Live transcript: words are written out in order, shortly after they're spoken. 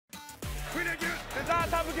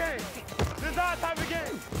of game. This is our type of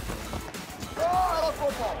game. Oh, I love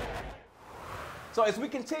football. So as we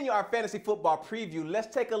continue our fantasy football preview,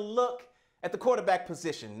 let's take a look at the quarterback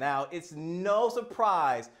position. Now, it's no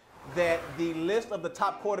surprise that the list of the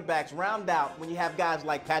top quarterbacks round out when you have guys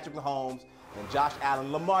like Patrick Mahomes and Josh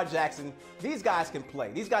Allen, Lamar Jackson. These guys can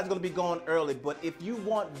play. These guys are going to be going early, but if you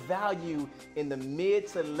want value in the mid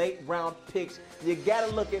to late round picks, you got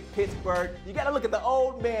to look at Pittsburgh. You got to look at the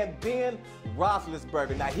old man, Ben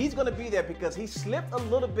Roethlisberger. Now, he's going to be there because he slipped a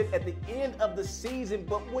little bit at the end of the season,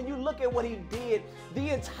 but when you look at what he did the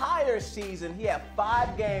entire season, he had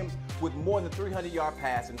 5 games with more than 300-yard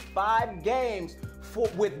passing, 5 games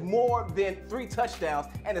with more than 3 touchdowns,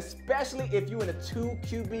 and especially if you're in a 2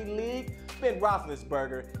 QB league, Ben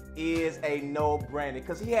Roethlisberger is a no-brainer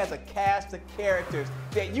because he has a cast of characters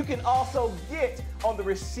that you can also get on the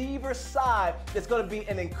receiver side that's going to be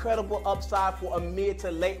an incredible upside for a mid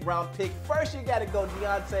to late round pick. First, you got to go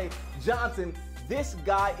Deontay Johnson. This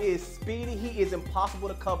guy is speedy. He is impossible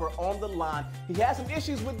to cover on the line. He has some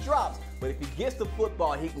issues with drops, but if he gets the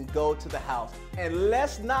football, he can go to the house. And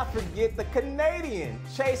let's not forget the Canadian,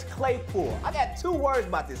 Chase Claypool. I got 2 words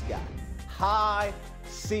about this guy. High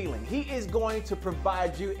ceiling. He is going to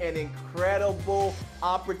provide you an incredible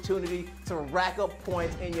opportunity to rack up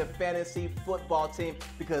points in your fantasy football team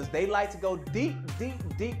because they like to go deep, deep,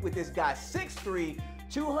 deep with this guy. 6'3",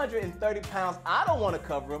 230 pounds. I don't want to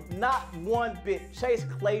cover him, not one bit. Chase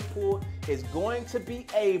Claypool is going to be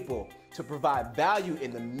able to provide value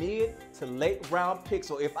in the mid to late round pick.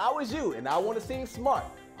 So if I was you and I want to seem smart,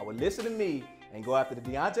 I would listen to me and go after the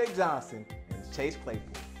Deontay Johnson and Chase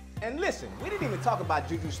Claypool. And listen, we didn't even talk about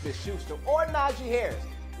Juju Smith-Schuster or Najee Harris.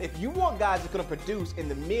 If you want guys that are going to produce in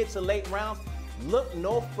the mid to late rounds, look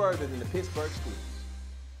no further than the Pittsburgh Steelers.